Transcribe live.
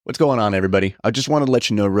What's going on, everybody? I just wanted to let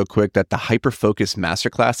you know real quick that the Hyperfocus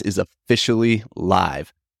Masterclass is officially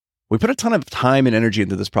live. We put a ton of time and energy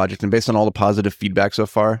into this project, and based on all the positive feedback so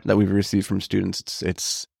far that we've received from students,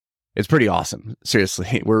 it's pretty awesome.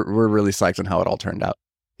 Seriously, we're really psyched on how it all turned out.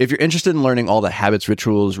 If you're interested in learning all the habits,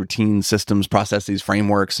 rituals, routines, systems, processes,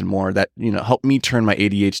 frameworks, and more that help me turn my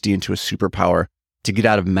ADHD into a superpower to get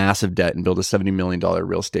out of massive debt and build a $70 million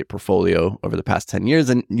real estate portfolio over the past 10 years,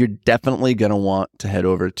 then you're definitely going to want to head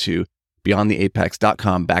over to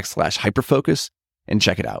beyondtheapex.com/hyperfocus and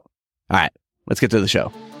check it out. All right, let's get to the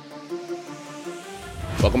show.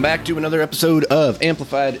 Welcome back to another episode of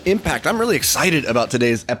Amplified Impact. I'm really excited about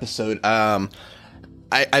today's episode. I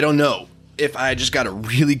don't know if I just got a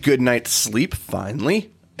really good night's sleep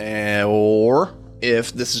finally, or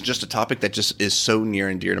if this is just a topic that just is so near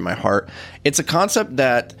and dear to my heart. It's a concept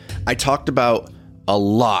that I talked about a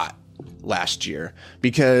lot last year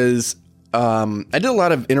because I did a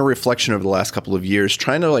lot of inner reflection over the last couple of years,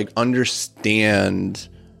 trying to understand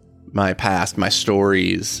my past, my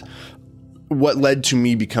stories, what led to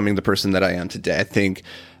me becoming the person that I am today. I think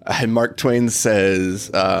Mark Twain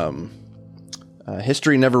says,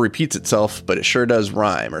 history never repeats itself, but it sure does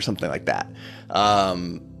rhyme, or something like that.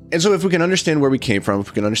 And so if we can understand where we came from, if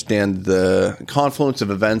we can understand the confluence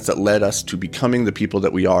of events that led us to becoming the people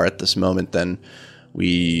that we are at this moment, then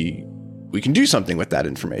we can do something with that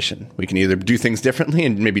information. We can either do things differently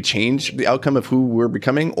and maybe change the outcome of who we're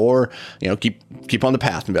becoming, or keep on the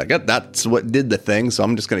path and be like, that's what did the thing, so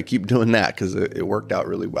I'm just going to keep doing that because it worked out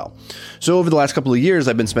really well. So over the last couple of years,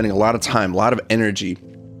 I've been spending a lot of time, a lot of energy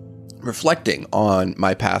reflecting on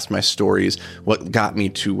my past, my stories, what got me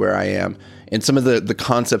to where I am, and some of the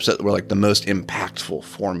concepts that were the most impactful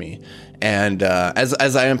for me. And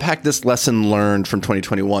as I unpack this lesson learned from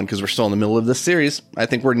 2021, because we're still in the middle of this series, I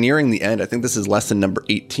think we're nearing the end. I think this is lesson number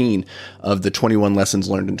 18 of the 21 lessons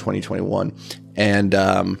learned in 2021. And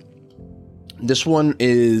this one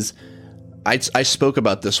is, I spoke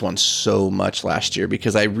about this one so much last year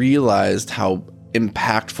because I realized how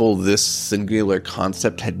impactful this singular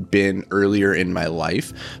concept had been earlier in my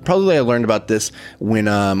life. Probably I learned about this when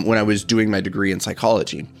I was doing my degree in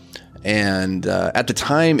psychology. And at the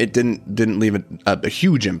time, it didn't leave a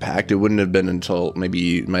huge impact. It wouldn't have been until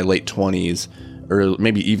maybe my late 20s or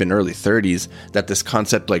maybe even early 30s that this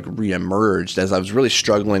concept reemerged, as I was really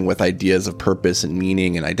struggling with ideas of purpose and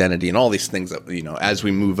meaning and identity and all these things that, as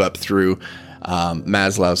we move up through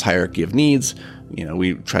Maslow's hierarchy of needs,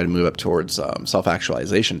 we try to move up towards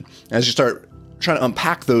self-actualization. As you start trying to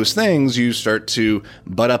unpack those things, you start to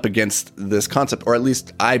butt up against this concept, or at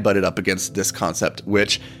least I butted up against this concept,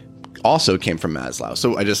 which also came from Maslow.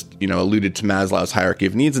 So I just, alluded to Maslow's hierarchy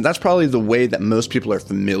of needs, and that's probably the way that most people are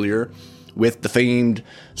familiar with the famed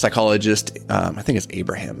psychologist. I think it's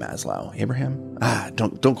Abraham Maslow. Abraham?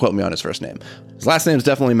 Don't quote me on his first name. His last name is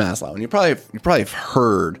definitely Maslow, and you probably have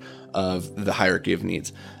heard of the hierarchy of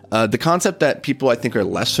needs. The concept that people I think are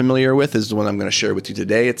less familiar with is the one I'm going to share with you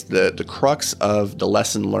today. It's the crux of the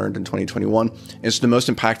lesson learned in 2021. It's the most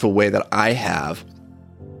impactful way that I have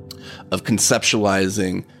of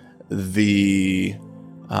conceptualizing the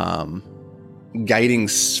guiding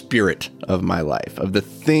spirit of my life, of the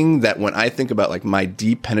thing that when I think about my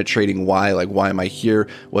deep penetrating why, why am I here?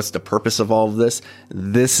 What's the purpose of all of this?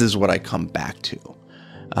 This is what I come back to.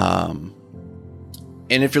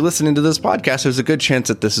 And if you're listening to this podcast, there's a good chance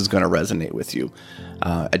that this is going to resonate with you.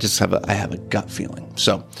 I have a gut feeling.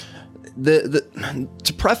 So,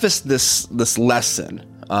 to preface this lesson,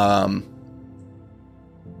 I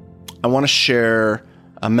want to share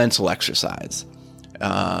a mental exercise.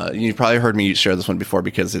 You probably heard me share this one before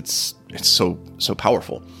because it's so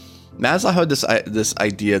powerful. Maslow had this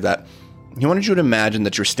idea that he wanted you to imagine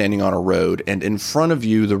that you're standing on a road, and in front of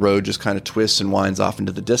you, the road just kind of twists and winds off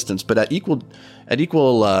into the distance. But at equal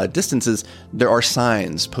distances, there are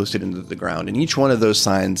signs posted into the ground, and each one of those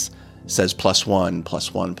signs says +1,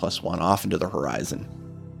 +1, +1 off into the horizon.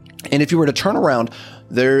 And if you were to turn around,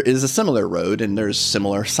 there is a similar road, and there's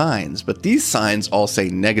similar signs, but these signs all say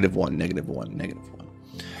 -1, -1, -1.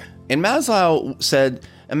 And Maslow said,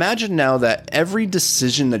 imagine now that every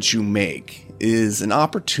decision that you make is an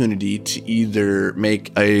opportunity to either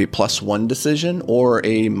make a +1 decision or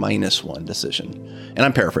a -1 decision. And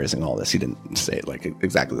I'm paraphrasing all this. He didn't say it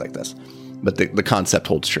exactly like this, but the concept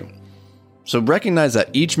holds true. So recognize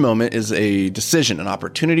that each moment is a decision, an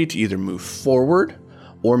opportunity to either move forward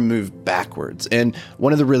or move backwards. And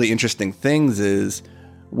one of the really interesting things is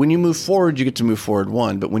When you move forward, you get to move forward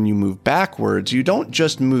one, but when you move backwards, you don't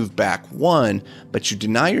just move back one, but you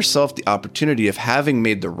deny yourself the opportunity of having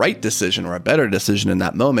made the right decision or a better decision in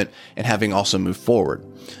that moment and having also moved forward.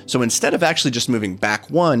 So instead of actually just moving back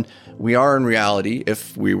one, we are in reality,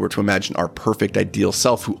 if we were to imagine our perfect ideal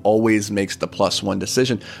self who always makes the plus one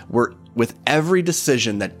decision, we're with every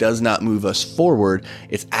decision that does not move us forward,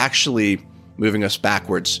 it's actually moving us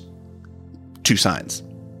backwards 2 signs.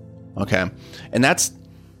 Okay. And that's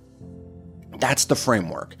the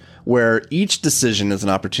framework where each decision is an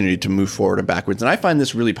opportunity to move forward and backwards. And I find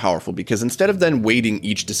this really powerful because instead of then weighting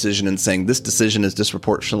each decision and saying this decision is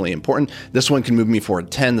disproportionately important, this one can move me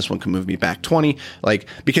forward 10, this one can move me back 20,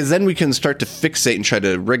 because then we can start to fixate and try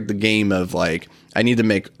to rig the game of I need to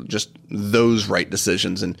make just those right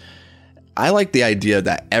decisions. And I like the idea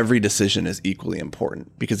that every decision is equally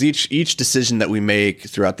important because each decision that we make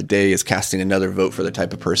throughout the day is casting another vote for the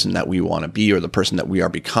type of person that we want to be or the person that we are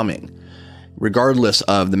becoming, regardless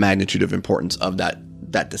of the magnitude of importance of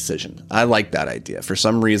that decision. I like that idea. For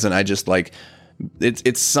some reason, I just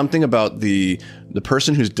it's something about the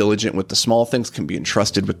person who's diligent with the small things can be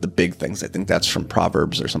entrusted with the big things. I think that's from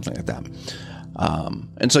Proverbs or something like that.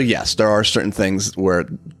 And so, yes, there are certain things where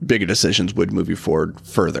bigger decisions would move you forward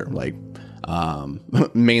further, like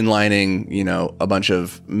mainlining, a bunch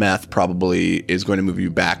of meth probably is going to move you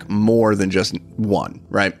back more than just one,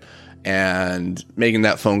 right? And making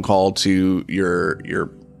that phone call to your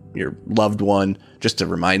loved one just to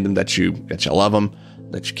remind them that you love them,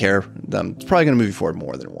 that you care them, it's probably going to move you forward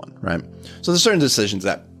more than one, right? So there's certain decisions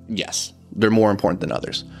that, yes, they're more important than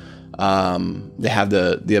others. They have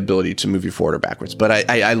the ability to move you forward or backwards. But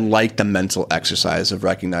I like the mental exercise of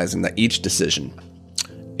recognizing that each decision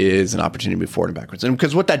is an opportunity to move forward and backwards. And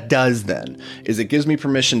because what that does then is it gives me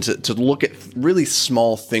permission to look at really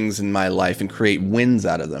small things in my life and create wins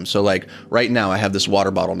out of them. So right now I have this water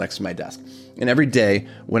bottle next to my desk. And every day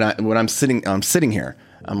when I'm sitting here,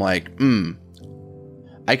 I'm like,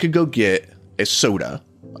 I could go get a soda,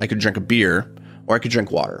 I could drink a beer, or I could drink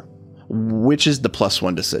water. Which is the plus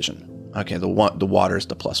one decision? Okay, the water is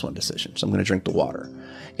the plus one decision. So I'm going to drink the water.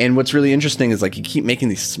 And what's really interesting is you keep making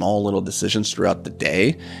these small little decisions throughout the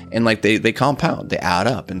day and they compound, they add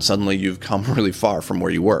up, and suddenly you've come really far from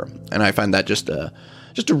where you were. And I find that just a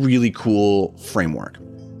really cool framework.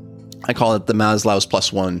 I call it the Maslow's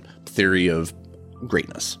plus one theory of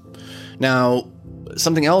greatness. Now,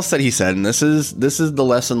 something else that he said, and this is the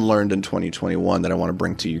lesson learned in 2021 that I want to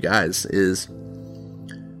bring to you guys, is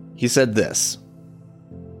he said this: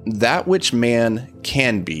 that which man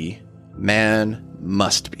can be, man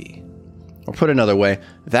must be. Or put another way,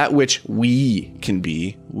 that which we can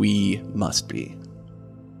be, we must be.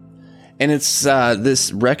 And it's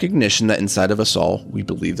this recognition that inside of us all, we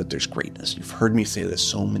believe that there's greatness. You've heard me say this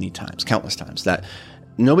so many times, countless times, that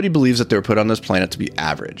nobody believes that they were put on this planet to be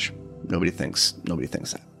average. Nobody thinks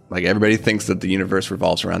that. Everybody thinks that the universe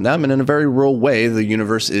revolves around them, and in a very real way, the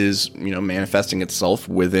universe is, manifesting itself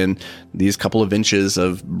within these couple of inches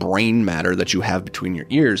of brain matter that you have between your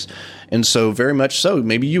ears. And so very much so,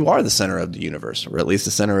 maybe you are the center of the universe, or at least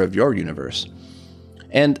the center of your universe.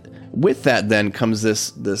 And with that then comes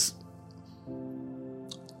this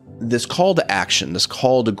call to action, this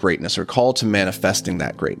call to greatness, or call to manifesting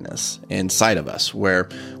that greatness inside of us, where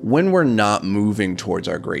when we're not moving towards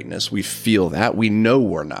our greatness, we feel that, we know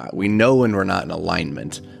we're not. We know when we're not in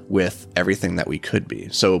alignment with everything that we could be.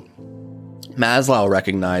 So Maslow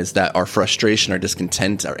recognized that our frustration, our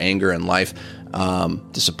discontent, our anger in life,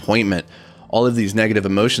 disappointment, all of these negative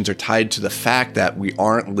emotions are tied to the fact that we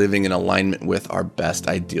aren't living in alignment with our best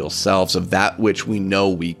ideal selves of that which we know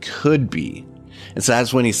we could be. And so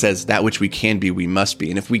that's when he says that which we can be, we must be.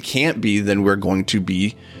 And if we can't be, then we're going to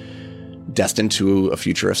be destined to a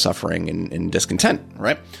future of suffering and discontent,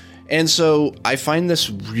 right? And so I find this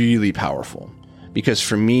really powerful because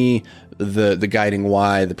for me, the guiding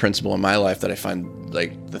why, the principle in my life that I find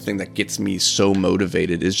the thing that gets me so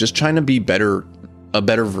motivated is just trying to be a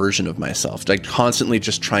better version of myself, constantly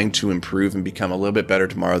just trying to improve and become a little bit better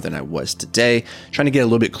tomorrow than I was today, trying to get a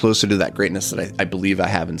little bit closer to that greatness that I believe I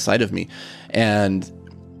have inside of me. And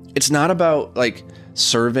it's not about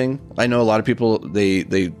serving. I know a lot of people,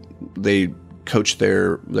 they coach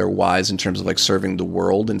their whys in terms of serving the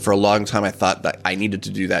world. And for a long time, I thought that I needed to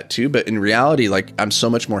do that too. But in reality, I'm so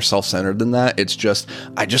much more self-centered than that. It's just,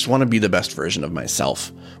 I just want to be the best version of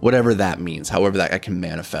myself, whatever that means, however that I can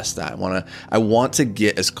manifest that. I want to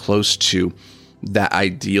get as close to that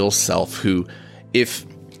ideal self who, if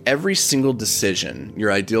every single decision,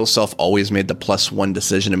 your ideal self always made the plus one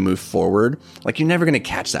decision and move forward, you're never going to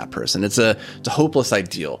catch that person. It's a hopeless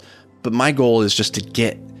ideal. But my goal is just to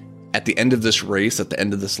get at the end of this race, at the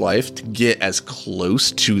end of this life, to get as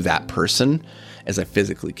close to that person as I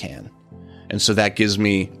physically can. And so that gives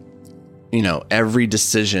me, every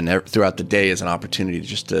decision throughout the day is an opportunity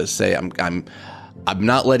just to say, I'm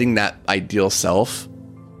not letting that ideal self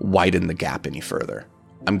widen the gap any further.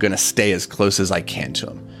 I'm going to stay as close as I can to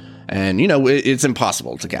him. And, it's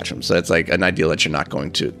impossible to catch him. So it's like an ideal that you're not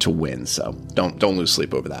going to win. So don't lose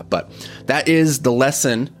sleep over that. But that is the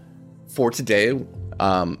lesson for today.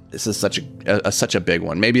 This is such a big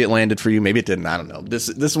one. Maybe it landed for you. Maybe it didn't. I don't know.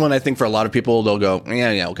 This one, I think for a lot of people, they'll go,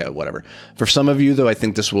 yeah, okay, whatever. For some of you, though, I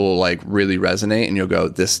think this will like really resonate, and you'll go,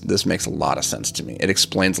 this makes a lot of sense to me. It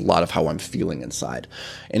explains a lot of how I'm feeling inside.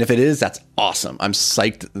 And if it is, that's awesome. I'm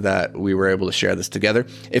psyched that we were able to share this together.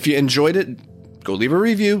 If you enjoyed it, go leave a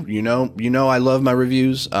review. You know, I love my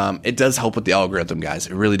reviews. It does help with the algorithm, guys.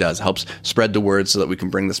 It really does. It helps spread the word so that we can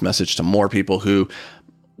bring this message to more people who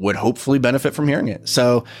would hopefully benefit from hearing it.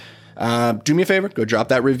 So do me a favor, go drop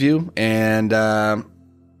that review. And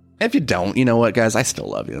if you don't, you know what, guys, I still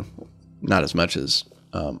love you. Not as much as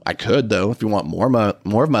I could, though. If you want more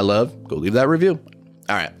of my love, go leave that review.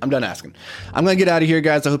 All right, I'm done asking. I'm going to get out of here,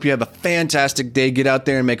 guys. I hope you have a fantastic day. Get out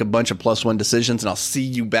there and make a bunch of +1 decisions, and I'll see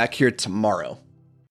you back here tomorrow.